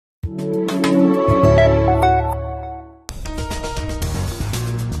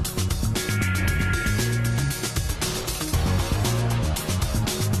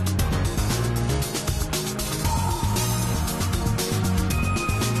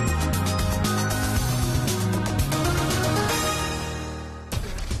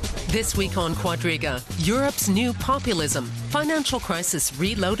This week on Quadriga, Europe's new populism, financial crisis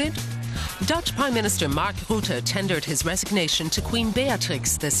reloaded? Dutch Prime Minister Mark Rutte tendered his resignation to Queen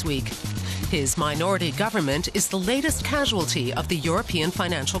Beatrix this week. His minority government is the latest casualty of the European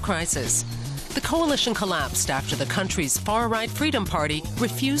financial crisis. The coalition collapsed after the country's far-right Freedom Party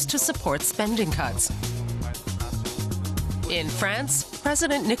refused to support spending cuts. In France,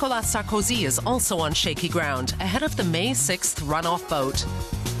 President Nicolas Sarkozy is also on shaky ground ahead of the May 6th runoff vote.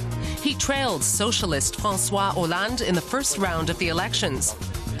 He trailed socialist François Hollande in the first round of the elections.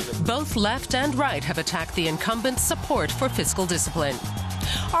 Both left and right have attacked the incumbent's support for fiscal discipline.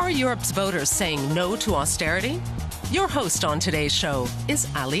 Are Europe's voters saying no to austerity? Your host on today's show is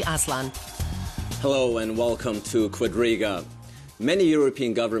Ali Aslan. Hello and welcome to Quadriga. Many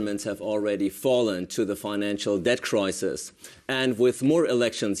European governments have already fallen to the financial debt crisis. And with more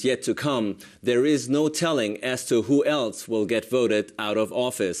elections yet to come, there is no telling as to who else will get voted out of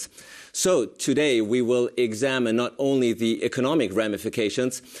office. So today we will examine not only the economic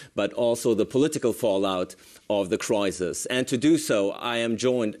ramifications, but also the political fallout of the crisis. And to do so, I am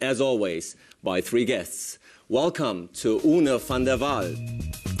joined, as always, by three guests. Welcome to Une van der Waal,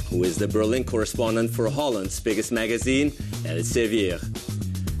 who is the Berlin correspondent for Holland's biggest magazine, Elsevier.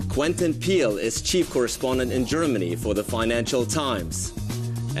 Quentin Peel is chief correspondent in Germany for the Financial Times.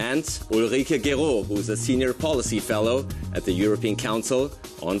 And Ulrike Guérot, who is a senior policy fellow at the European Council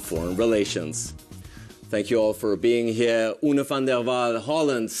on Foreign Relations. Thank you all for being here. Une van der Waal,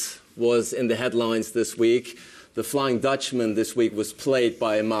 Holland was in the headlines this week. The Flying Dutchman this week was played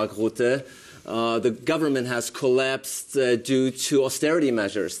by Mark Rutte. The government has collapsed due to austerity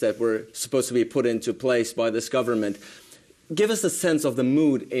measures that were supposed to be put into place by this government. Give us a sense of the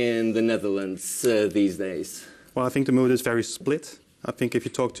mood in the Netherlands these days. Well, I think the mood is very split. I think if you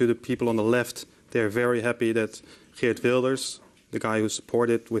talk to the people on the left, they're very happy that Geert Wilders, the guy who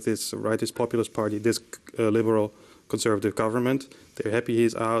supported with his rightist populist party, this liberal conservative government, they're happy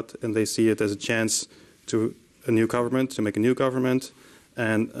he's out and they see it as a chance to a new government, to make a new government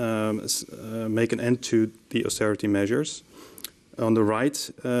and make an end to the austerity measures. On the right,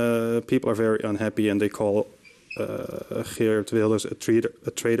 people are very unhappy and they call Geert Wilders a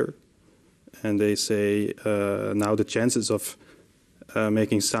traitor. And they say now the chances of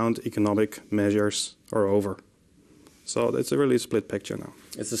making sound economic measures are over. So it's a really split picture now.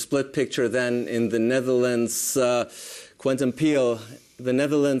 It's a split picture then in the Netherlands. Quentin Peel, the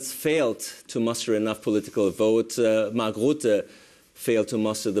Netherlands failed to muster enough political vote. Mark Rutte failed to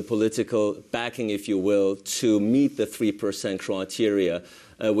muster the political backing, if you will, to meet the 3% criteria,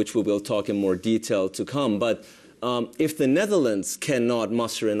 which we will talk in more detail to come. But if the Netherlands cannot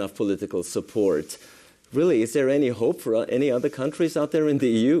muster enough political support, really, is there any hope for any other countries out there in the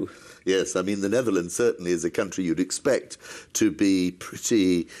EU? Yes, I mean, the Netherlands certainly is a country you'd expect to be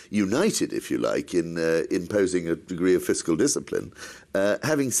pretty united, if you like, in imposing a degree of fiscal discipline.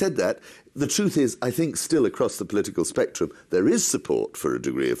 Having said that, the truth is, I think still across the political spectrum, there is support for a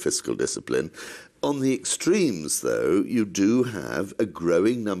degree of fiscal discipline. On the extremes, though, you do have a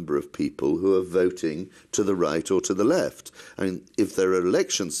growing number of people who are voting to the right or to the left. I mean, if there are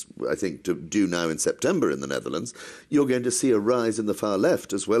elections, I think, due now in September in the Netherlands, you're going to see a rise in the far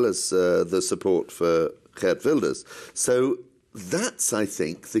left as well as the support for Geert Wilders. So that's, I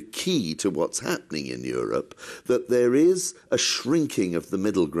think, the key to what's happening in Europe, that there is a shrinking of the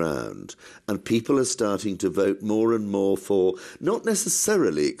middle ground and people are starting to vote more and more for not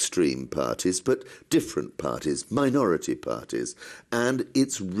necessarily extreme parties, but different parties, minority parties. And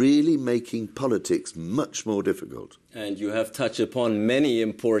it's really making politics much more difficult. And you have touched upon many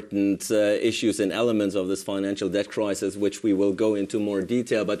important issues and elements of this financial debt crisis, which we will go into more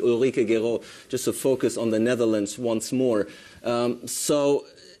detail. But Ulrike Guérot, just to focus on the Netherlands once more. So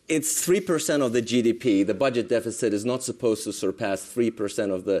it's 3% of the GDP. The budget deficit is not supposed to surpass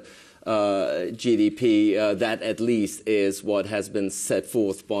 3% of the GDP. That at least is what has been set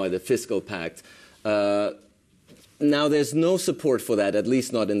forth by the Fiscal Pact. Now, there's no support for that, at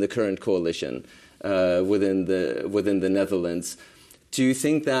least not in the current coalition. Within the Netherlands. Do you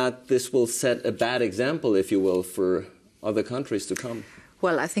think that this will set a bad example, if you will, for other countries to come?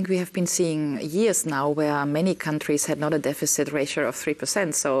 Well, I think we have been seeing years now where many countries had not a deficit ratio of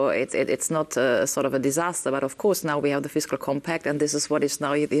 3%. So it's not sort of a disaster. But of course, now we have the fiscal compact. And this is what is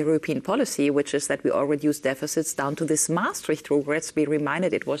now the European policy, which is that we all reduce deficits down to this Maastricht rule. Let's be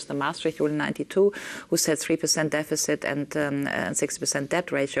reminded it was the Maastricht rule in 92 who said 3% deficit and 60%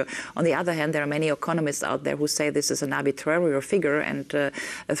 debt ratio. On the other hand, there are many economists out there who say this is an arbitrary figure and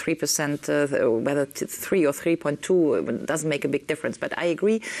 3%, whether 3 or 3.2 doesn't make a big difference. But I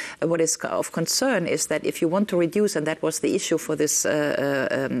agree. What is of concern is that if you want to reduce, and that was the issue for this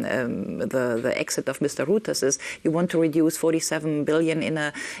the exit of Mr. Rutas, is you want to reduce 47 billion in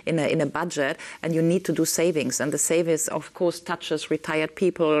a budget, and you need to do savings, and the savings of course touches retired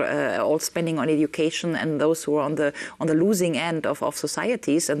people, all spending on education, and those who are on the losing end of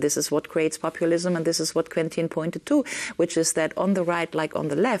societies, and this is what creates populism, and this is what Quentin pointed to, which is that on the right, like on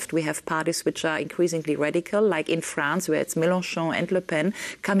the left, we have parties which are increasingly radical, like in France, where it's Mélenchon and Le Pen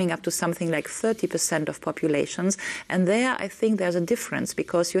coming up to something like 30% of populations, and there I think there's a difference,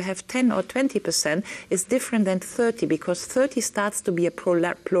 because you have 10 or 20% is different than 30, because 30 starts to be a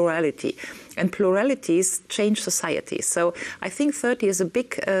plurality. And pluralities change society. So I think 30 is a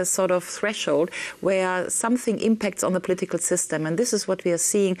big sort of threshold where something impacts on the political system. And this is what we are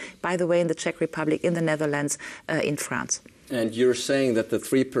seeing, by the way, in the Czech Republic, in the Netherlands, in France. And you're saying that the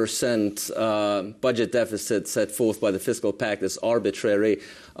 3% budget deficit set forth by the fiscal pact is arbitrary.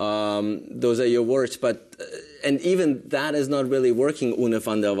 Those are your words, but and even that is not really working, Une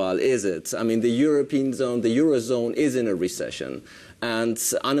van der Waal, is it? I mean, the European zone, the Eurozone is in a recession, and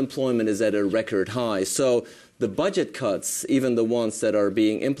unemployment is at a record high. So the budget cuts, even the ones that are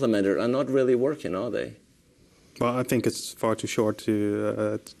being implemented, are not really working, are they? Well, I think it's far too short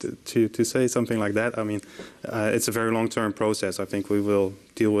to say something like that. I mean, it's a very long-term process. I think we will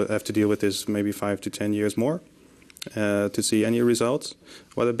have to deal with this maybe 5 to 10 years more to see any results.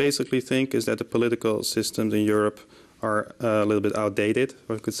 What I basically think is that the political systems in Europe are a little bit outdated,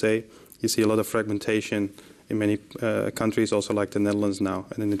 I could say. You see a lot of fragmentation in many countries, also like the Netherlands now,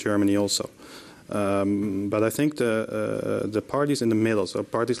 and in Germany also. But I think the parties in the middle, so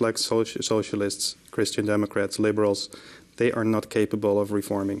parties like socialists, Christian Democrats, liberals, they are not capable of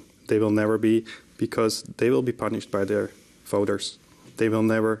reforming. They will never be, because they will be punished by their voters. They will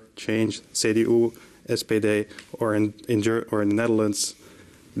never change. CDU, SPD, or in the Netherlands,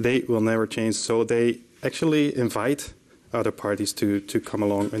 they will never change. So they actually invite other parties to come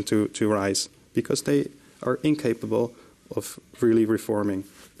along and to rise, because they are incapable of really reforming.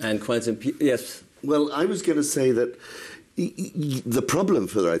 And Quentin, yes. Well, I was going to say that the problem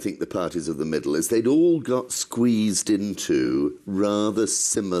for, I think, the parties of the middle is they'd all got squeezed into rather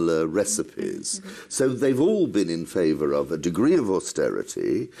similar recipes. Mm-hmm. So they've all been in favour of a degree of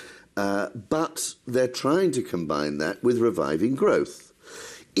austerity, but they're trying to combine that with reviving growth.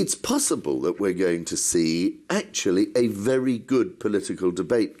 It's possible that we're going to see actually a very good political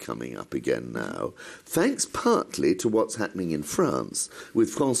debate coming up again now, thanks partly to what's happening in France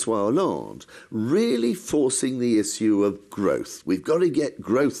with François Hollande really forcing the issue of growth. We've got to get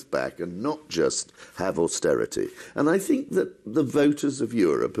growth back and not just have austerity. And I think that the voters of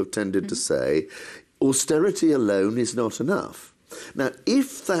Europe have tended to say austerity alone is not enough. Now,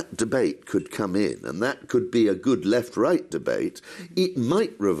 if that debate could come in, and that could be a good left-right debate, it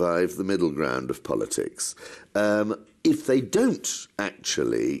might revive the middle ground of politics. If they don't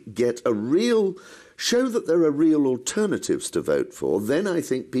actually get show that there are real alternatives to vote for, then I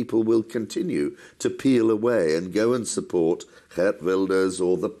think people will continue to peel away and go and support Geert Wilders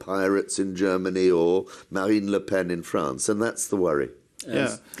or the pirates in Germany or Marine Le Pen in France, and that's the worry.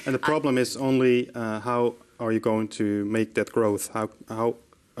 Yeah, and the problem is only how are you going to make that growth? How are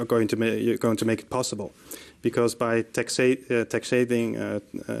you going to make it possible? Because by taxing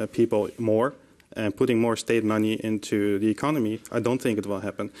people more and putting more state money into the economy, I don't think it will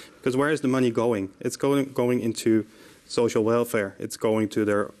happen. Because where is the money going? It's going into social welfare. It's going to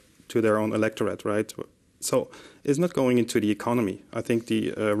their own electorate, right? So it's not going into the economy. I think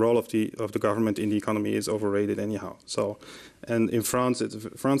the role of the government in the economy is overrated anyhow. So, and in France,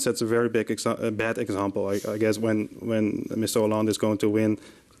 that's a very bad example. I guess when Mr. Hollande is going to win,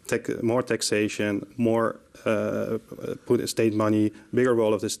 more taxation, more put state money, bigger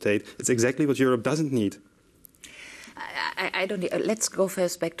role of the state. It's exactly what Europe doesn't need. I don't. Let's go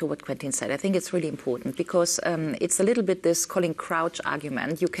first back to what Quentin said. I think it's really important because it's a little bit this Colin Crouch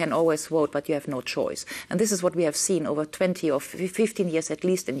argument. You can always vote, but you have no choice. And this is what we have seen over 20 or 15 years at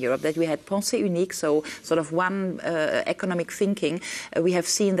least in Europe, that we had pensée unique, so sort of one economic thinking. We have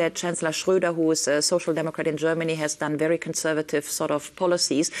seen that Chancellor Schröder, who is a social democrat in Germany, has done very conservative sort of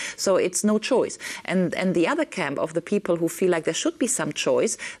policies. So it's no choice. And the other camp of the people who feel like there should be some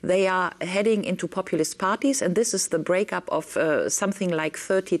choice, they are heading into populist parties, and this is the breakup of something like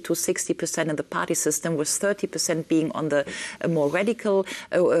 30 to 60% in the party system, with 30% being on the more radical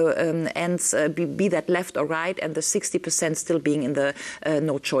ends, be that left or right, and the 60% still being in the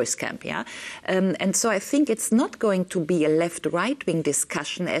no-choice camp. Yeah, and so I think it's not going to be a left-right-wing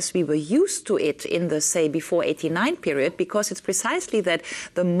discussion as we were used to it in the, say, before 89 period, because it's precisely that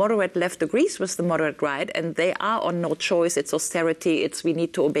the moderate left agrees with the moderate right, and they are on no choice. It's austerity. It's we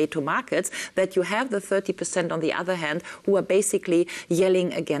need to obey to markets. That you have the 30% on the other hand who are basically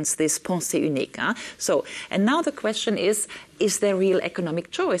yelling against this pensée unique. So, and now the question is there real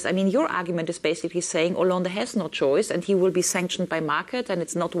economic choice? I mean, your argument is basically saying Hollande has no choice and he will be sanctioned by market, and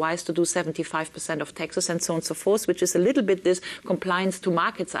it's not wise to do 75% of taxes and so on and so forth, which is a little bit this compliance to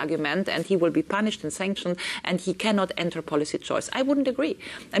markets argument, and he will be punished and sanctioned and he cannot enter policy choice. I wouldn't agree.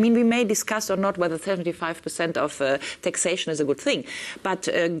 I mean, we may discuss or not whether 75% of taxation is a good thing, but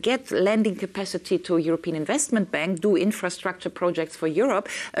get lending capacity to European Investment Bank, do infrastructure projects for Europe,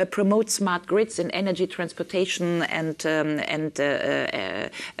 promote smart grids in energy, transportation and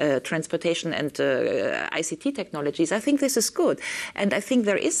transportation and ICT technologies. I think this is good. And I think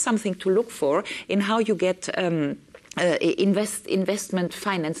there is something to look for in how you get investment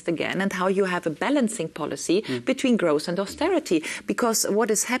financed again, and how you have a balancing policy between growth and austerity. Because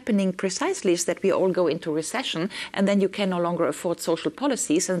what is happening precisely is that we all go into recession, and then you can no longer afford social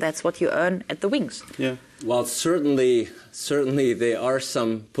policies, and that's what you earn at the wings. Yeah. Well, certainly there are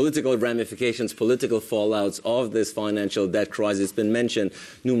some political ramifications, political fallouts of this financial debt crisis. It's been mentioned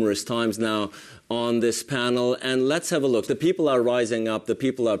numerous times now on this panel. And let's have a look. The people are rising up. The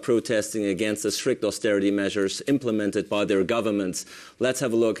people are protesting against the strict austerity measures implemented by their governments. Let's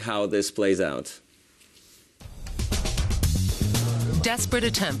have a look how this plays out. Desperate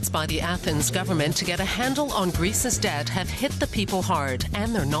attempts by the Athens government to get a handle on Greece's debt have hit the people hard,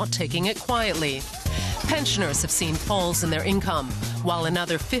 and they're not taking it quietly. Pensioners have seen falls in their income, while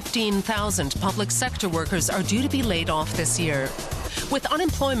another 15,000 public sector workers are due to be laid off this year. With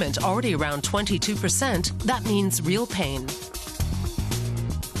unemployment already around 22%, that means real pain.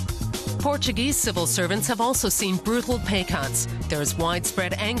 Portuguese civil servants have also seen brutal pay cuts. There is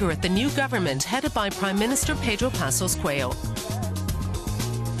widespread anger at the new government headed by Prime Minister Pedro Passos Coelho.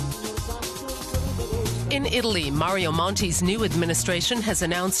 In Italy, Mario Monti's new administration has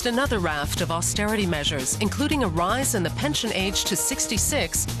announced another raft of austerity measures, including a rise in the pension age to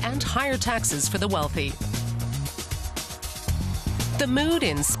 66 and higher taxes for the wealthy. The mood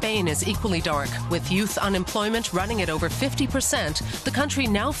in Spain is equally dark. With youth unemployment running at over 50%, the country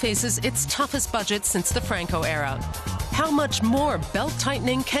now faces its toughest budget since the Franco era. How much more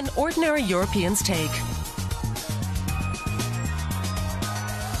belt-tightening can ordinary Europeans take?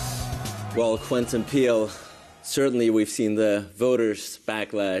 Well, Quentin Peel, certainly we've seen the voters'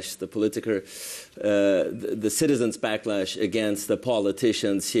 backlash, the the citizens' backlash against the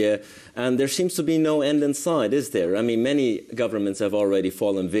politicians here, and there seems to be no end in sight, is there? I mean, many governments have already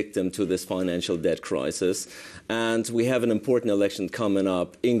fallen victim to this financial debt crisis, and we have an important election coming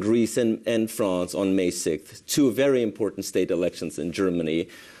up in Greece and France on May 6th, two very important state elections in Germany.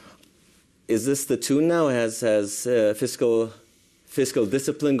 Is this the tune now? Has fiscal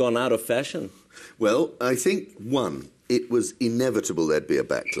discipline gone out of fashion? Well, I think, one, it was inevitable there'd be a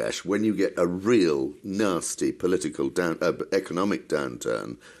backlash. When you get a real nasty political economic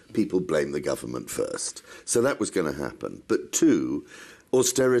downturn, people blame the government first. So that was going to happen. But two,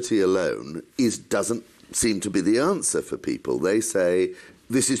 austerity alone doesn't seem to be the answer for people. They say,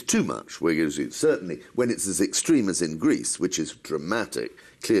 this is too much. We're going to do, certainly when it's as extreme as in Greece, which is dramatic.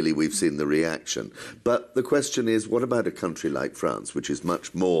 Clearly, we've seen the reaction. But the question is, what about a country like France, which is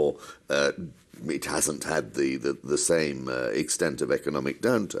much more, it hasn't had the same extent of economic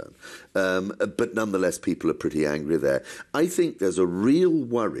downturn. But nonetheless, people are pretty angry there. I think there's a real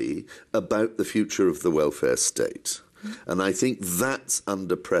worry about the future of the welfare state. And I think that's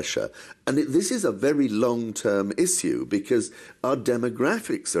under pressure. And this is a very long-term issue because our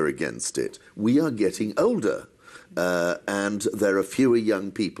demographics are against it. We are getting older. And there are fewer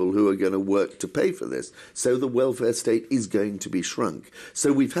young people who are going to work to pay for this. So the welfare state is going to be shrunk.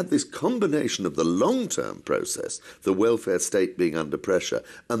 So we've had this combination of the long-term process, the welfare state being under pressure,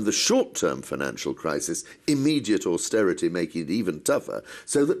 and the short-term financial crisis, immediate austerity making it even tougher,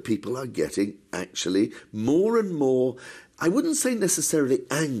 so that people are getting actually more and more, I wouldn't say necessarily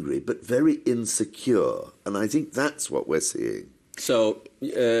angry, but very insecure. And I think that's what we're seeing. So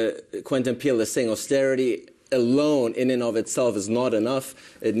Quentin Peel is saying austerity alone in and of itself is not enough.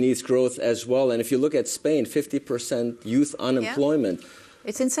 It needs growth as well. And if you look at Spain, 50% youth unemployment.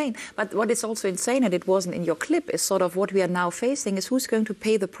 It's insane. But what is also insane, and it wasn't in your clip, is sort of what we are now facing is who's going to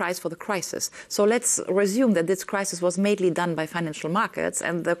pay the price for the crisis. So let's resume that this crisis was mainly done by financial markets.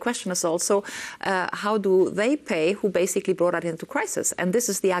 And the question is also, how do they pay who basically brought it into crisis? And this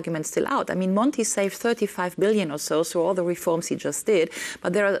is the argument still out. I mean, Monti saved 35 billion or so through all the reforms he just did.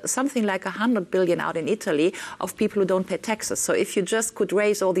 But there are something like 100 billion out in Italy of people who don't pay taxes. So if you just could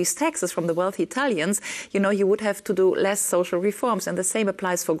raise all these taxes from the wealthy Italians, you would have to do less social reforms. And the same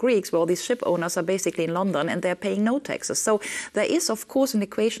applies for Greeks, where all these ship owners are basically in London and they're paying no taxes. So there is, of course, an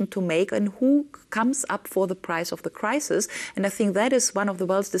equation to make, and who comes up for the price of the crisis. And I think that is one of the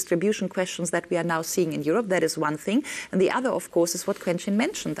wealth distribution questions that we are now seeing in Europe. That is one thing. And the other, of course, is what Quentin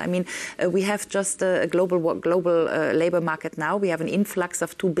mentioned. I mean, we have just a global labor market now. We have an influx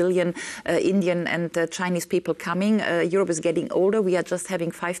of 2 billion Indian and Chinese people coming. Europe is getting older. We are just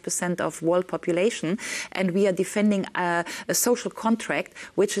having 5% of world population. And we are defending a social contract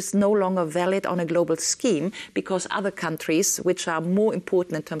which is no longer valid on a global scheme because other countries, which are more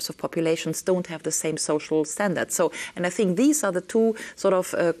important in terms of populations, don't have the same social standards. So, and I think these are the two sort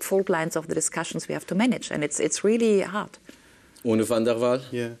of fault lines of the discussions we have to manage, and it's really hard. Onno van der Waal?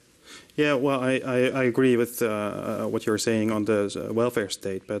 Yeah, well, I agree with what you're saying on the welfare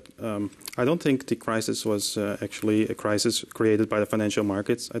state, but I don't think the crisis was actually a crisis created by the financial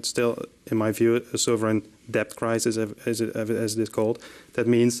markets. It's still, in my view, a sovereign debt crisis, as it is called. That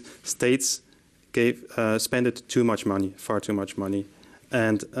means states spent too much money, far too much money.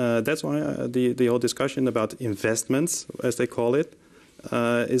 And that's why the whole discussion about investments, as they call it,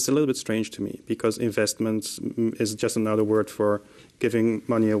 is a little bit strange to me, because investments is just another word for giving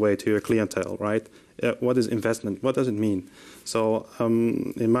money away to your clientele, right? What is investment? What does it mean? So,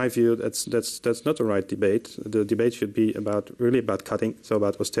 in my view, that's not the right debate. The debate should be really about cutting, so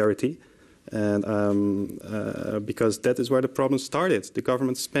about austerity, and because that is where the problem started. The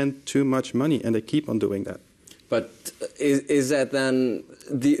government spent too much money, and they keep on doing that. But is that then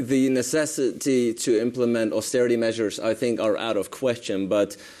the necessity to implement austerity measures, I think, are out of question.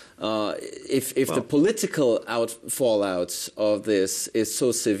 But if the political fallout of this is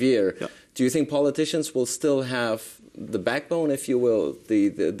so severe, do you think politicians will still have the backbone, if you will,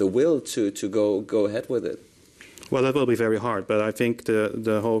 the will to go ahead with it? Well, that will be very hard, but I think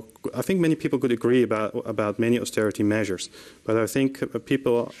I think many people could agree about many austerity measures. But I think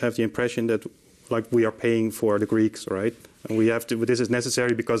people have the impression that, like, we are paying for the Greeks, right? And we have to. This is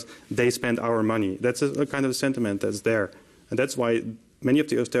necessary because they spend our money. That's a kind of sentiment that's there, and that's why many of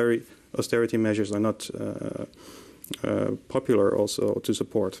the austerity measures are not popular also to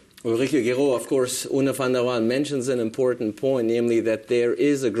support. Ulrike Guiraud, of course, Onno van der Waal mentions an important point, namely that there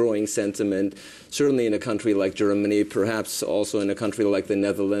is a growing sentiment, certainly in a country like Germany, perhaps also in a country like the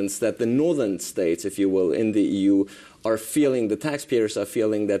Netherlands, that the northern states, if you will, in the EU, are feeling, the taxpayers are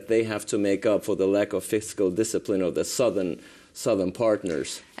feeling that they have to make up for the lack of fiscal discipline of the southern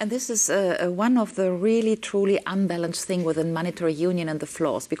partners. And this is one of the really, truly unbalanced thing within monetary union and the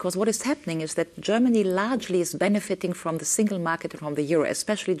flaws, because what is happening is that Germany largely is benefiting from the single market and from the euro,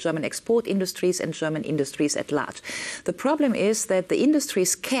 especially German export industries and German industries at large. The problem is that the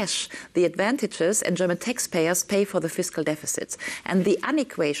industries cash the advantages and German taxpayers pay for the fiscal deficits. And the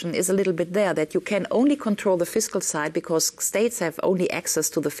unequation is a little bit there, that you can only control the fiscal side because states have only access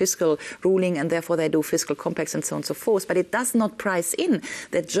to the fiscal ruling and therefore they do fiscal compacts and so on and so forth. But it does not price in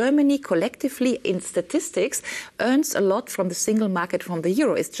that Germany collectively in statistics earns a lot from the single market, from the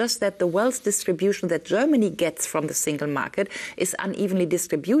euro. It's just that the wealth distribution that Germany gets from the single market is unevenly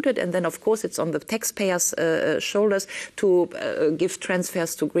distributed, and then of course it's on the taxpayers' shoulders to give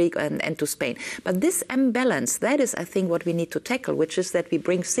transfers to Greece and to Spain. But this imbalance, that is I think what we need to tackle, which is that we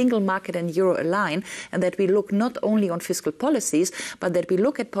bring single market and euro align, and that we look not only on fiscal policies, but that we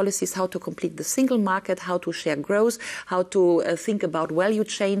look at policies how to complete the single market, how to share growth, how to think about value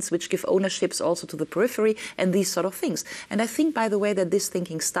chains which give ownerships also to the periphery and these sort of things. And I think, by the way, that this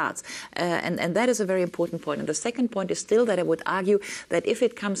thinking starts. And that is a very important point. And the second point is still that I would argue that if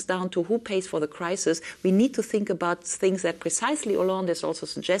it comes down to who pays for the crisis, we need to think about things that precisely Hollande is also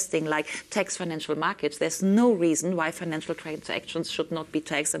suggesting, like tax financial markets. There's no reason why financial transactions should not be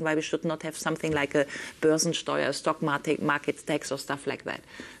taxed and why we should not have something like a Börsensteuer, stock market tax or stuff like that.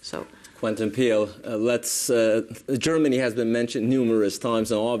 So. Quentin Peel, Germany has been mentioned numerous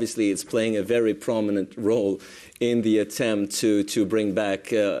times, and obviously it's playing a very prominent role in the attempt to bring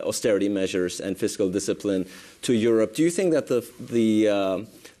back austerity measures and fiscal discipline to Europe. Do you think that the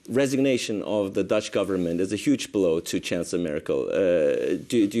resignation of the Dutch government is a huge blow to Chancellor Merkel?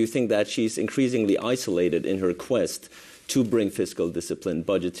 Do you think that she's increasingly isolated in her quest to bring fiscal discipline,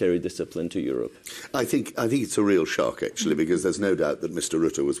 budgetary discipline to Europe? I think it's a real shock, actually, because there's no doubt that Mr.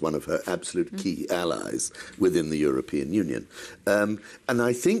 Rutte was one of her absolute key allies within the European Union. And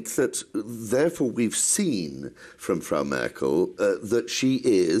I think that, therefore, we've seen from Frau Merkel that she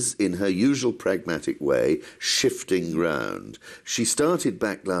is, in her usual pragmatic way, shifting ground. She started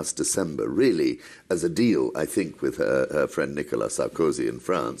back last December, really, as a deal, I think, with her friend Nicolas Sarkozy in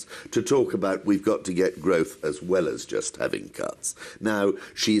France, to talk about we've got to get growth as well as just having cuts. Now,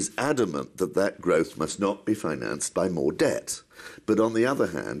 she's adamant that that growth must not be financed by more debt. But on the other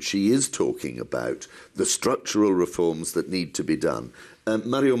hand, she is talking about the structural reforms that need to be done.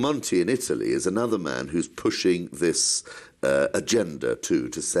 Mario Monti in Italy is another man who's pushing this agenda too,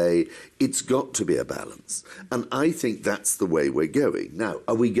 to say it's got to be a balance. And I think that's the way we're going. Now,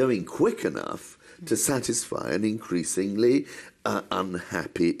 are we going quick enough to satisfy an increasingly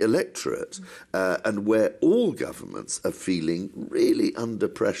unhappy electorate, and where all governments are feeling really under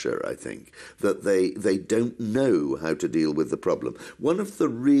pressure, I think, that they don't know how to deal with the problem. One of the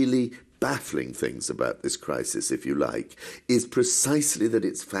really baffling things about this crisis, if you like, is precisely that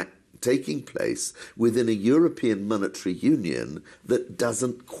it's taking place within a European monetary union that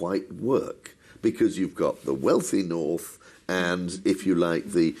doesn't quite work, because you've got the wealthy north and, if you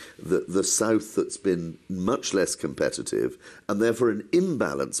like, the south that's been much less competitive, and therefore an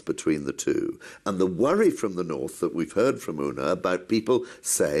imbalance between the two. And the worry from the north that we've heard from Una about people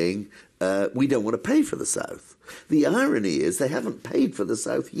saying, we don't want to pay for the south. The irony is they haven't paid for the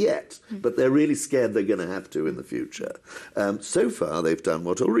south yet, but they're really scared they're going to have to in the future. So far, they've done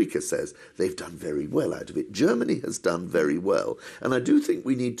what Ulrike says. They've done very well out of it. Germany has done very well. And I do think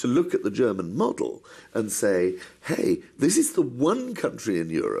we need to look at the German model and say, hey, this is the one country in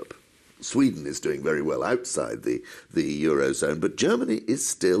Europe. Sweden is doing very well outside the Eurozone, but Germany is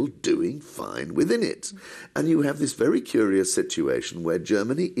still doing fine within it. And you have this very curious situation where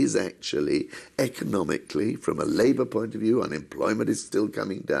Germany is actually economically, from a labour point of view, unemployment is still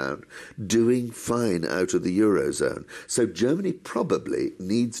coming down, doing fine out of the Eurozone. So Germany probably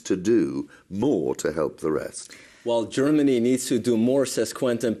needs to do more to help the rest. Well, Germany needs to do more, says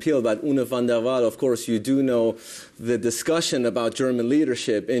Quentin Peel. But Una van der Waal, of course, you do know the discussion about German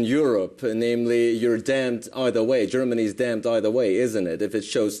leadership in Europe, namely, you're damned either way. Germany's damned either way, isn't it? If it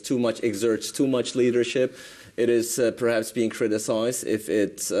shows too much, exerts too much leadership, it is perhaps being criticized. If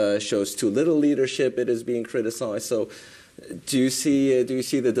it shows too little leadership, it is being criticized. So do you see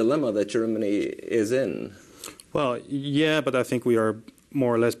the dilemma that Germany is in? Well, yeah, but I think we are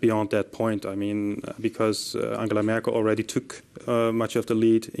more or less beyond that point. I mean, because Angela Merkel already took much of the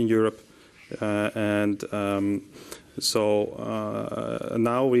lead in Europe. So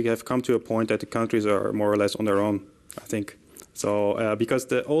now we have come to a point that the countries are more or less on their own, I think. So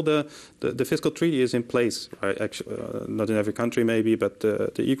because all the fiscal treaty is in place, right? Actually, not in every country maybe, but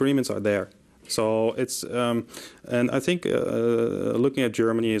the agreements are there. So it's, and I think looking at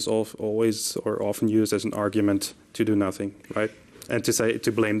Germany is always or often used as an argument to do nothing, right? And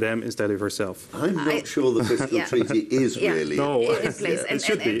to blame them instead of herself. I'm not sure the fiscal treaty is really in place. It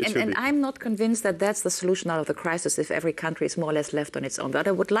should be. And I'm not convinced that that's the solution out of the crisis if every country is more or less left on its own. What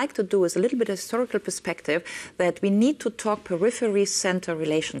I would like to do is a little bit of historical perspective that we need to talk periphery-center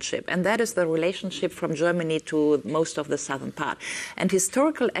relationship. And that is the relationship from Germany to most of the southern part. And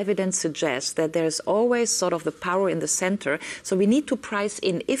historical evidence suggests that there is always sort of the power in the center. So we need to price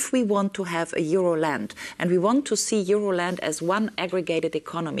in, if we want to have a Euroland, and we want to see Euroland as one aggregated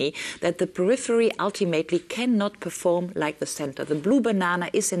economy, that the periphery ultimately cannot perform like the center. The blue banana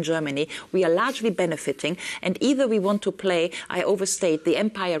is in Germany. We are largely benefiting, and either we want to play, I overstate, the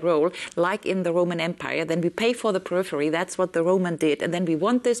empire role, like in the Roman Empire, then we pay for the periphery. That's what the Roman did. And then we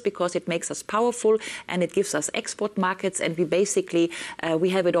want this because it makes us powerful and it gives us export markets, and we basically, we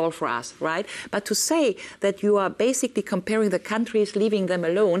have it all for us, right? But to say that you are basically comparing the countries, leaving them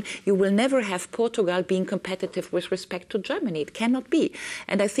alone, you will never have Portugal being competitive with respect to Germany. It cannot be.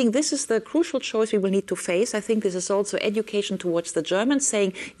 And I think this is the crucial choice we will need to face. I think this is also education towards the Germans,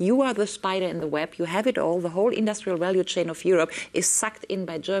 saying you are the spider in the web, you have it all, the whole industrial value chain of Europe is sucked in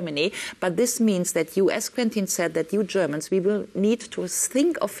by Germany. But this means that you, as Quentin said, that you Germans, we will need to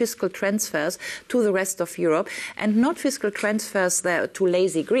think of fiscal transfers to the rest of Europe, and not fiscal transfers there to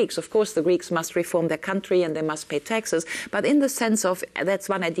lazy Greeks. Of course, the Greeks must reform their country and they must pay taxes. But in the sense of, that's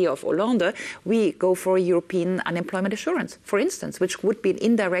one idea of Hollande, we go for a European unemployment assurance, for instance, which would be an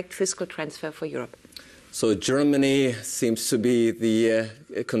indirect fiscal transfer for Europe. So Germany seems to be the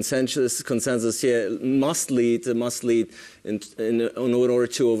consensus here. Must lead in order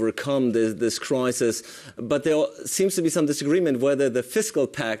to overcome this crisis. But there seems to be some disagreement whether the fiscal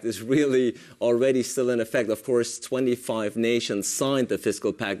pact is really already still in effect. Of course, 25 nations signed the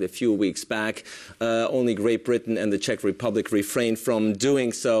fiscal pact a few weeks back. Only Great Britain and the Czech Republic refrained from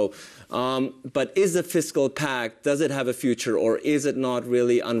doing so. But is the fiscal pact, does it have a future, or is it not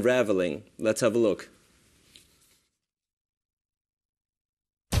really unraveling? Let's have a look.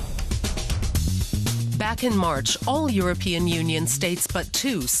 Back in March, all European Union states but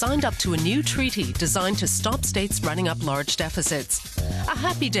 2 signed up to a new treaty designed to stop states running up large deficits. A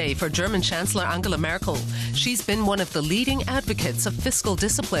happy day for German Chancellor Angela Merkel. She's been one of the leading advocates of fiscal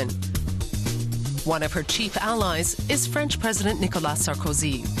discipline. One of her chief allies is French President Nicolas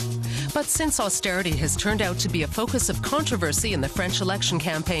Sarkozy. But since austerity has turned out to be a focus of controversy in the French election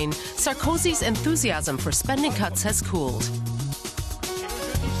campaign, Sarkozy's enthusiasm for spending cuts has cooled.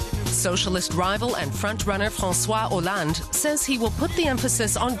 Socialist rival and frontrunner François Hollande says he will put the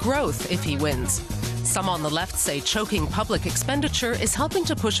emphasis on growth if he wins. Some on the left say choking public expenditure is helping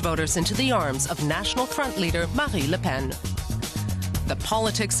to push voters into the arms of National Front leader Marine Le Pen. The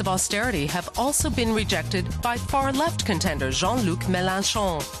politics of austerity have also been rejected by far-left contender Jean-Luc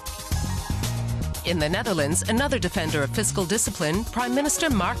Mélenchon. In the Netherlands, another defender of fiscal discipline, Prime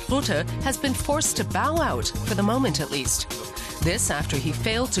Minister Mark Rutte, has been forced to bow out, for the moment at least. This after he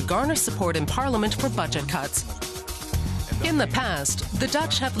failed to garner support in Parliament for budget cuts. In the past, the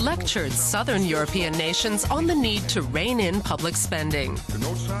Dutch have lectured southern European nations on the need to rein in public spending.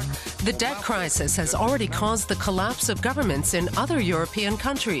 The debt crisis has already caused the collapse of governments in other European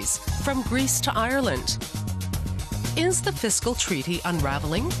countries, from Greece to Ireland. Is the fiscal treaty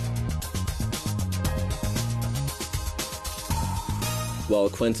unraveling? Well,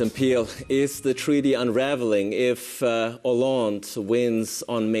 Quentin Peel, is the treaty unraveling if Hollande wins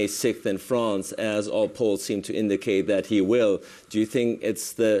on May 6th in France, as all polls seem to indicate that he will? Do you think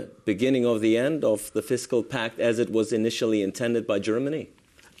it's the beginning of the end of the fiscal pact as it was initially intended by Germany?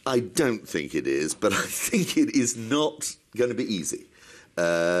 I don't think it is, but I think it is not going to be easy.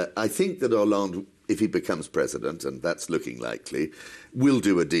 I think that Hollande, if he becomes president, and that's looking likely, will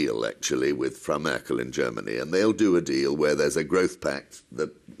do a deal, actually, with Frau Merkel in Germany. And they'll do a deal where there's a growth pact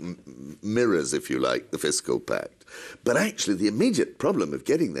that mirrors, if you like, the fiscal pact. But actually, the immediate problem of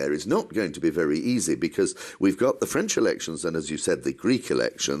getting there is not going to be very easy, because we've got the French elections and, as you said, the Greek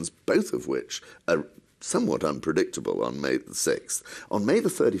elections, both of which are somewhat unpredictable on May the 6th. On May the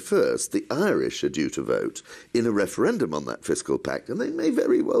 31st, the Irish are due to vote in a referendum on that fiscal pact, and they may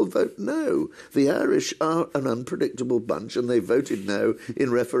very well vote no. The Irish are an unpredictable bunch, and they voted no in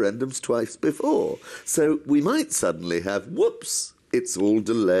referendums twice before. So we might suddenly have, whoops, it's all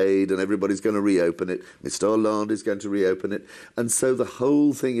delayed and everybody's going to reopen it. Mr. Hollande is going to reopen it. And so the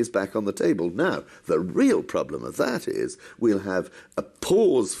whole thing is back on the table. Now, the real problem of that is we'll have a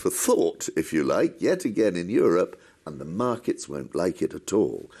pause for thought, if you like, yet again in Europe, and the markets won't like it at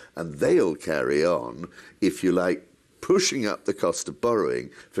all. And they'll carry on, if you like, pushing up the cost of borrowing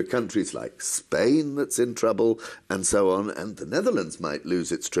for countries like Spain that's in trouble and so on, and the Netherlands might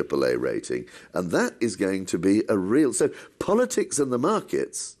lose its AAA rating. And that is going to be a real... So politics and the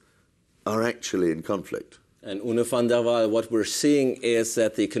markets are actually in conflict. And Une van der Waal, what we're seeing is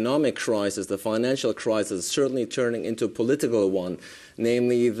that the economic crisis, the financial crisis, is certainly turning into a political one,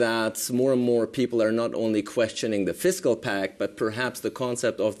 namely that more and more people are not only questioning the fiscal pact, but perhaps the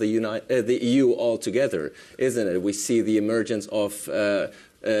concept of the EU altogether, isn't it? We see the emergence of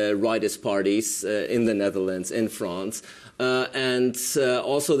rightist parties in the Netherlands, in France. And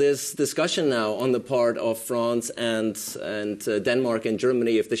also there's discussion now on the part of France and Denmark and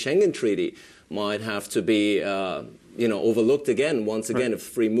Germany if the Schengen Treaty might have to be overlooked again, once again, of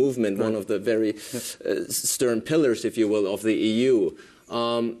free movement, one of the very stern pillars, if you will, of the EU.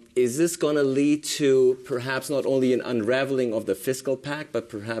 Is this going to lead to perhaps not only an unraveling of the fiscal pact, but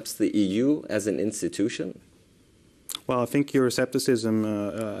perhaps the EU as an institution? Well, I think Euroscepticism,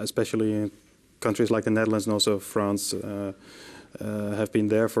 especially in countries like the Netherlands and also France, have been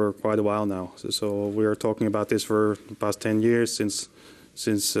there for quite a while now. So we're talking about this for the past 10 years since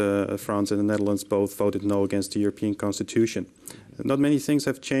France and the Netherlands both voted no against the European Constitution. Not many things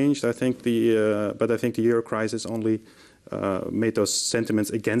have changed. I think but I think the Euro crisis only made those sentiments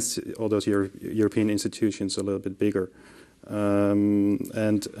against all those European institutions a little bit bigger.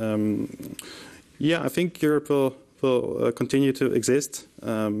 Yeah, I think Europe will continue to exist,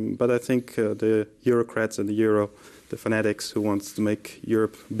 but I think the Eurocrats and the fanatics who want to make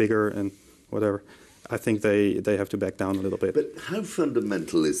Europe bigger and whatever, I think they have to back down a little bit. But how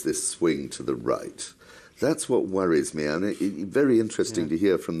fundamental is this swing to the right? That's what worries me. I mean, very interesting to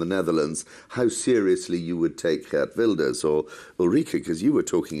hear from the Netherlands how seriously you would take Geert Wilders or Ulrike, because you were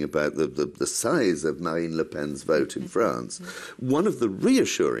talking about the size of Marine Le Pen's vote in France. One of the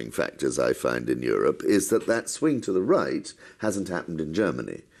reassuring factors I find in Europe is that swing to the right hasn't happened in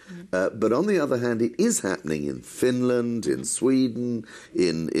Germany. But on the other hand, it is happening in Finland, in Sweden,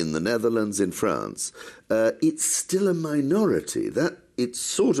 in the Netherlands, in France. It's still a minority. It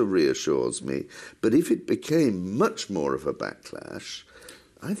sort of reassures me. But if it became much more of a backlash,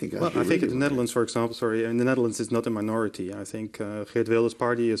 I think I think in the Netherlands, for example, in the Netherlands is not a minority. I think Geert Wilders'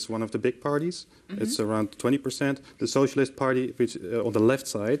 party is one of the big parties. It's around 20%. The Socialist Party, which on the left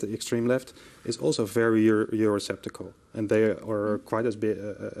side, the extreme left, is also very Eurosceptical, and they are quite as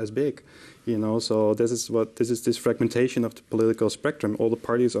big, you know. So this is this fragmentation of the political spectrum. All the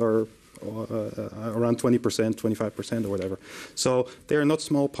parties are around 20%, 25% or whatever. So they are not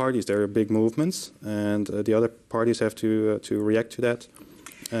small parties; they are big movements, and the other parties have to react to that.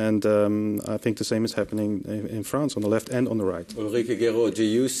 And I think the same is happening in France on the left and on the right. Ulrike Guérot, do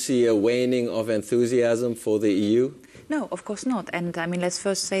you see a waning of enthusiasm for the EU? No, of course not. And I mean, let's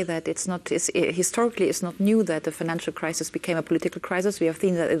first say that historically it's not new that the financial crisis became a political crisis. We have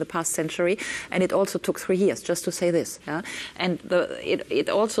seen that in the past century, and it also took 3 years, just to say this. Yeah? And it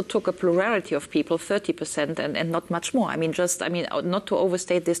also took a plurality of people, 30%, and not much more. I mean, not to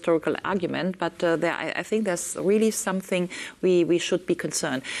overstate the historical argument, but I think there's really something we should be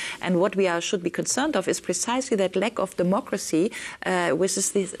concerned. And what should be concerned of is precisely that lack of democracy, which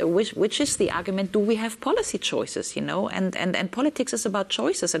is the argument: do we have policy choices? You know. And politics is about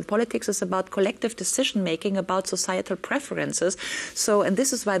choices, and politics is about collective decision-making, about societal preferences. So, and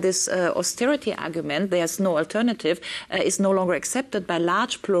this is why this austerity argument, there's no alternative, is no longer accepted by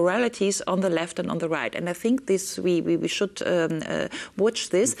large pluralities on the left and on the right. And I think we should watch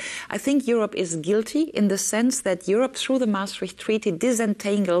this. I think Europe is guilty in the sense that Europe, through the Maastricht Treaty,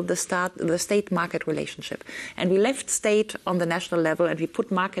 disentangled the state-market relationship. And we left state on the national level, and we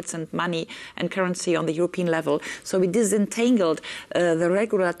put markets and money and currency on the European level. So we disentangled the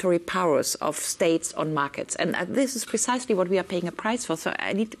regulatory powers of states on markets. And this is precisely what we are paying a price for. So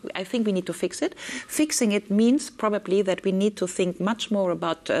I think we need to fix it. Fixing it means probably that we need to think much more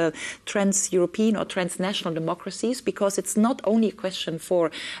about trans-European or transnational democracies, because it's not only a question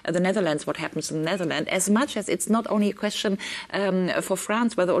for the Netherlands, what happens in the Netherlands, as much as it's not only a question for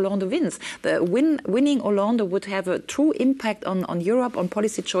France whether Hollande wins. Winning Hollande would have a true impact on Europe, on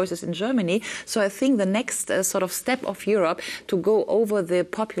policy choices in Germany. So I think the next sort of step of Europe to go over the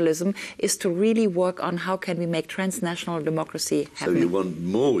populism is to really work on how can we make transnational democracy happen. So you want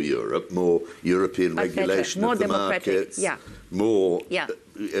more Europe, more European regulation more of the democratic, markets,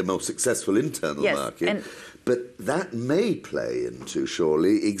 a more successful internal market. But that may play into,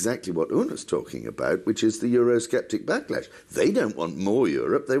 surely, exactly what Una's talking about, which is the Eurosceptic backlash. They don't want more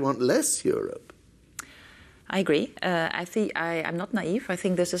Europe, they want less Europe. I agree. I'm not naive. I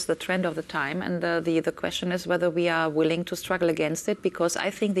think this is the trend of the time, and the question is whether we are willing to struggle against it, because I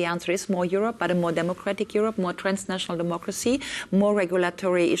think the answer is more Europe, but a more democratic Europe, more transnational democracy, more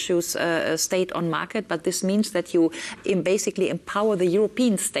regulatory issues, state on market. But this means that you basically empower the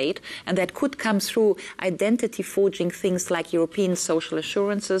European state, and that could come through identity forging things like European social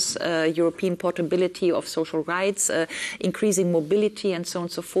assurances, European portability of social rights, increasing mobility, and so on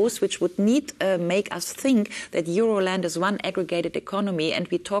and so forth, which would make us think that Euroland is one aggregated economy, and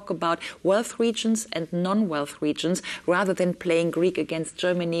we talk about wealth regions and non-wealth regions rather than playing Greek against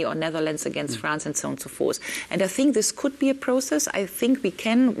Germany or Netherlands against France and so on and so forth. And I think this could be a process. I think we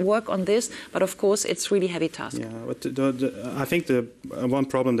can work on this, but of course it's really heavy task. Yeah, but I think the one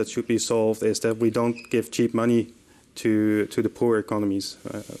problem that should be solved is that we don't give cheap money to the poor economies,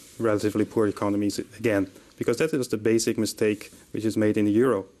 relatively poor economies again, because that is the basic mistake which is made in the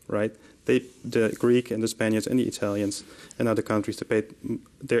euro, right? The Greek and the Spaniards and the Italians and other countries,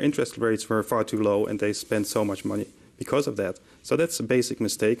 their interest rates were far too low, and they spent so much money because of that. So that's a basic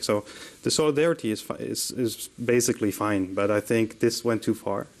mistake. So the solidarity is basically fine, but I think this went too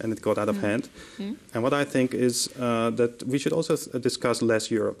far and it got out of hand. And what I think is that we should also discuss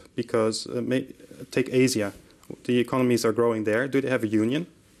less Europe, because take Asia. The economies are growing there. Do they have a union?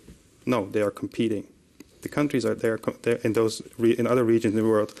 No, they are competing. The countries are there in other regions in the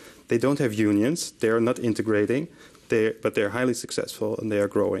world. They don't have unions. They are not integrating, but they're highly successful and they are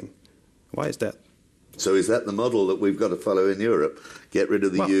growing. Why is that? So is that the model that we've got to follow in Europe? Get rid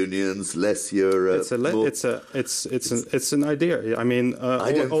of the unions, less Europe. It's an idea. I mean,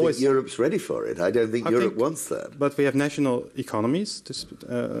 I don't think Europe's ready for it. I don't think Europe wants that. But we have national economies.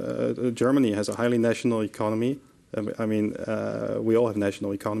 Germany has a highly national economy. We all have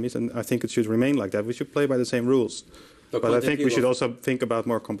national economies, and I think it should remain like that. We should play by the same rules. But I think we should also think about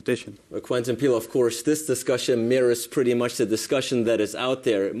more competition. Quentin Peel, of course, this discussion mirrors pretty much the discussion that is out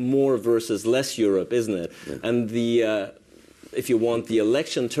there, more versus less Europe, isn't it? Yeah. And if you want, the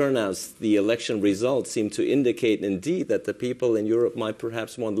election turnouts, the election results seem to indicate indeed that the people in Europe might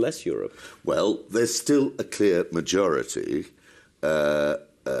perhaps want less Europe. Well, there's still a clear majority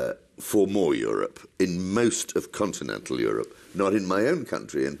for more Europe in most of continental Europe, not in my own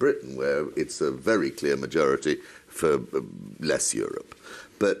country, in Britain, where it's a very clear majority for less Europe.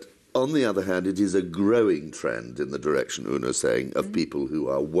 But on the other hand, it is a growing trend in the direction Una's saying of people who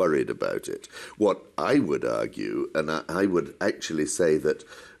are worried about it. What I would argue, and I would actually say that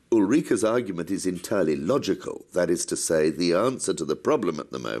Ulrike's argument is entirely logical. That is to say, the answer to the problem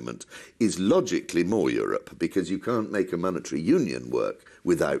at the moment is logically more Europe, because you can't make a monetary union work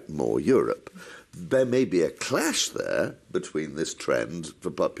without more Europe. There may be a clash there between this trend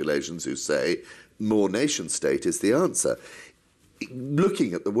for populations who say more nation-state is the answer.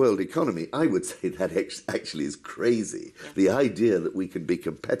 Looking at the world economy, I would say that actually is crazy. Yeah. The idea that we can be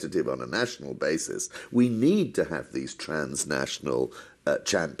competitive on a national basis, we need to have these transnational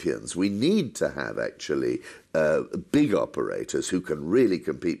champions. We need to have actually big operators who can really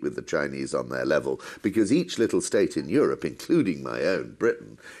compete with the Chinese on their level, because each little state in Europe, including my own,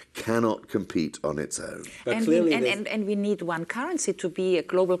 Britain, cannot compete on its own. And we need one currency to be a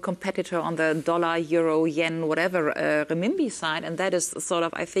global competitor on the dollar, euro, yen, whatever, renminbi side. And that is sort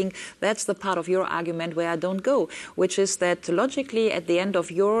of, I think, that's the part of your argument where I don't go, which is that logically at the end of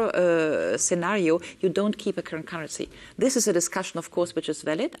your scenario, you don't keep a current currency. This is a discussion, of course, which is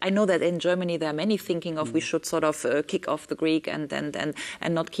valid. I know that in Germany there are many thinking of we should sort of kick off the Greek and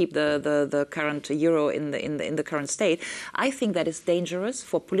not keep the current euro in the current state. I think that is dangerous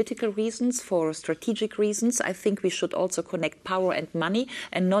for political reasons, for strategic reasons. I think we should also connect power and money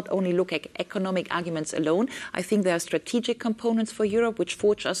and not only look at economic arguments alone. I think there are strategic components for Europe which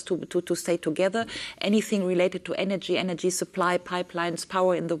force us to stay together. Anything related to energy supply, pipelines,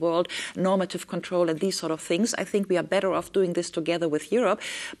 power in the world, normative control and these sort of things. I think we are better off doing this together with Europe.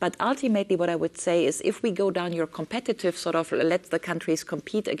 But ultimately what I would say is if we go down your competitive sort of let the countries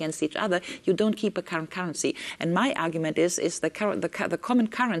compete against each other, you don't keep a current currency. And my argument is the common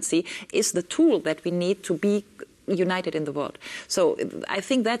currency is the tool that we need to be united in the world. So I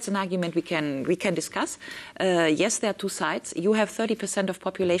think that's an argument we can discuss. Yes, there are two sides. You have 30% of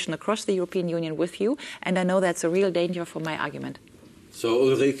population across the European Union with you, and I know that's a real danger for my argument. So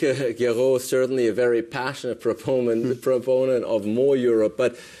Ulrike Guérot is certainly a very passionate proponent of more Europe,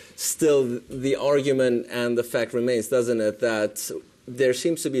 but still the argument and the fact remains, doesn't it, that there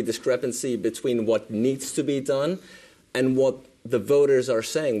seems to be a discrepancy between what needs to be done and what the voters are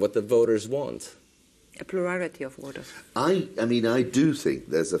saying, what the voters want. A plurality of voters. I do think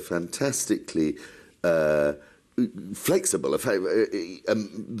there's a fantastically flexible.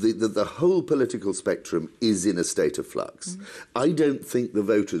 The whole political spectrum is in a state of flux. Mm-hmm. I don't think the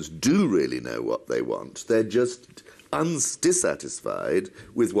voters do really know what they want. They're just dissatisfied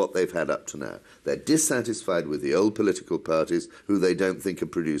with what they've had up to now. They're dissatisfied with the old political parties who they don't think are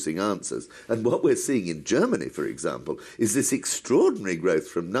producing answers. And what we're seeing in Germany, for example, is this extraordinary growth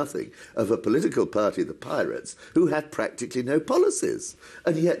from nothing of a political party, the Pirates, who had practically no policies.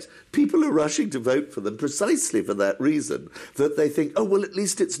 And yet people are rushing to vote for them precisely for that reason, that they think, oh, well, at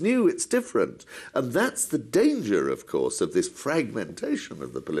least it's new, it's different. And that's the danger, of course, of this fragmentation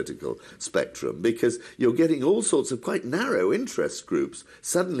of the political spectrum, because you're getting all sorts of quite narrow interest groups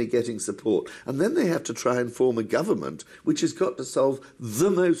suddenly getting support. And then they have to try and form a government which has got to solve the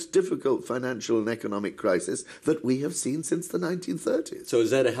most difficult financial and economic crisis that we have seen since the 1930s. So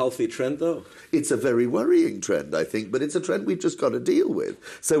is that a healthy trend, though? It's a very worrying trend, I think, but it's a trend we've just got to deal with.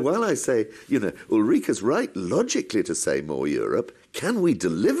 So while I say, Ulrike's right logically to say more Europe, can we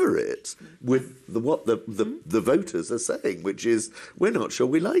deliver it with what the voters are saying, which is, we're not sure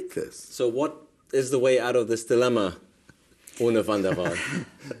we like this. So what is the way out of this dilemma, Une van der Waal?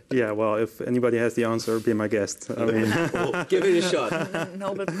 Yeah, well, if anybody has the answer, be my guest. Give it a shot.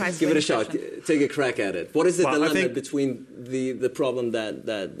 Nobel Prize. Give it a shot. Take a crack at it. What is the dilemma between the problem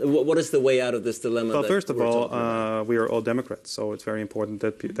what is the way out of this dilemma? Well, first of all, we are all Democrats, so it's very important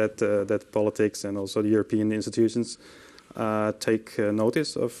that politics and also the European institutions take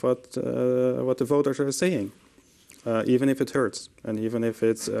notice of what the voters are saying. Even if it hurts, and even if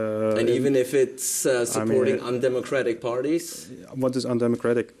it's supporting undemocratic parties. What is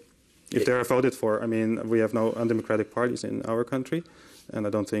undemocratic? If they are voted for, we have no undemocratic parties in our country, and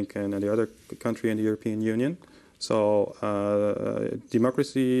I don't think in any other country in the European Union. So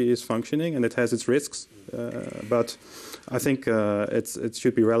democracy is functioning and it has its risks, but I think it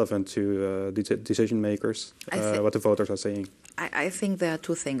should be relevant to decision makers, what the voters are saying. I think there are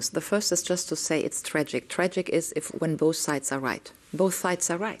two things. The first is just to say it's tragic. Tragic is when both sides are right. Both sides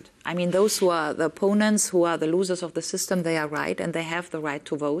are right. I mean, those who are the opponents, who are the losers of the system, they are right, and they have the right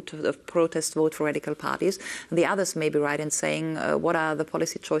to vote, to protest vote for radical parties. And the others may be right in saying what are the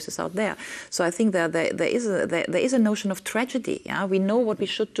policy choices out there. So I think there is a notion of tragedy. Yeah? We know what we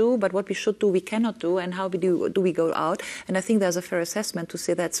should do, but what we should do we cannot do, and how do we go out? And I think there's a fair assessment to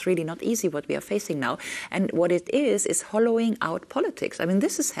say that's really not easy what we are facing now. And what it is hollowing out politics. I mean,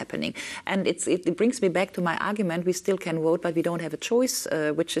 this is happening, and it brings me back to my argument: we still can vote, but we don't have a choice,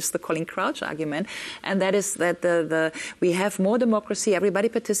 which is the Colin Crouch argument, and that is that we have more democracy, everybody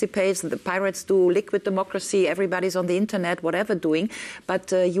participates, the pirates do liquid democracy, everybody's on the internet, whatever doing,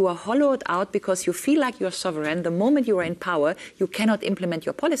 but you are hollowed out because you feel like you're sovereign. The moment you are in power, you cannot implement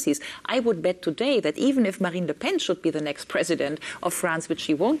your policies. I would bet today that even if Marine Le Pen should be the next president of France, which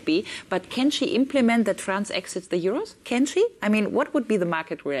she won't be, but can she implement that France exits the Euros? Can she? I mean, what would be the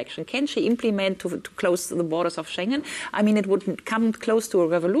market reaction? Can she implement to close the borders of Schengen? I mean, it would come close to a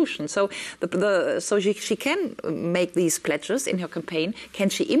revolution. So she can make these pledges in her campaign. Can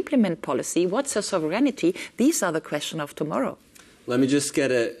she implement policy? What's her sovereignty? These are the questions of tomorrow. Let me just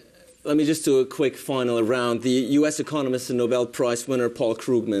do a quick final round. The U.S. economist and Nobel Prize winner Paul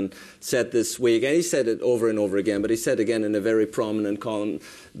Krugman said this week, and he said it over and over again, but he said again in a very prominent column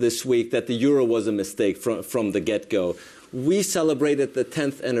this week that the euro was a mistake from the get-go. We celebrated the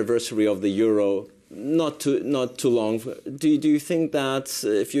 10th anniversary of the euro not too long. Do you think that,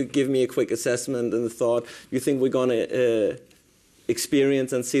 if you give me a quick assessment and thought, you think we're going to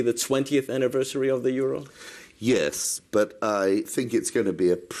experience and see the 20th anniversary of the euro? Yes, but I think it's going to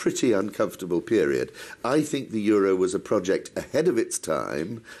be a pretty uncomfortable period. I think the euro was a project ahead of its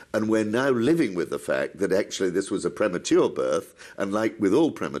time, and we're now living with the fact that actually this was a premature birth, and like with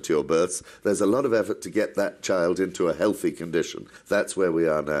all premature births, there's a lot of effort to get that child into a healthy condition. That's where we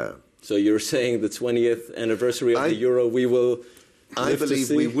are now. So you're saying the 20th anniversary of the euro, we will... I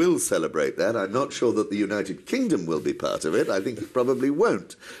believe we will celebrate that. I'm not sure that the United Kingdom will be part of it. I think it probably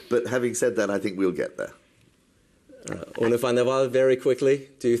won't. But having said that, I think we'll get there. One van der Waal, very quickly,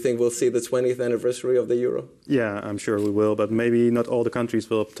 do you think we'll see the 20th anniversary of the euro? Yeah, I'm sure we will, but maybe not all the countries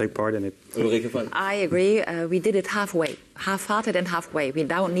will take part in it. I agree. We did it halfway, half-hearted and halfway. We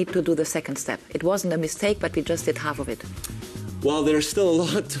now need to do the second step. It wasn't a mistake, but we just did half of it. Well, there's still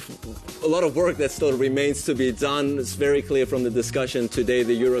a lot of work that still remains to be done. It's very clear from the discussion today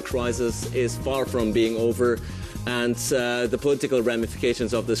the euro crisis is far from being over. And the political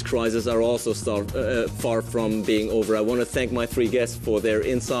ramifications of this crisis are also far from being over. I want to thank my three guests for their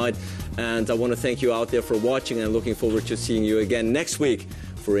insight, and I want to thank you out there for watching, and looking forward to seeing you again next week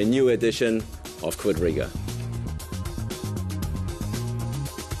for a new edition of Quadriga.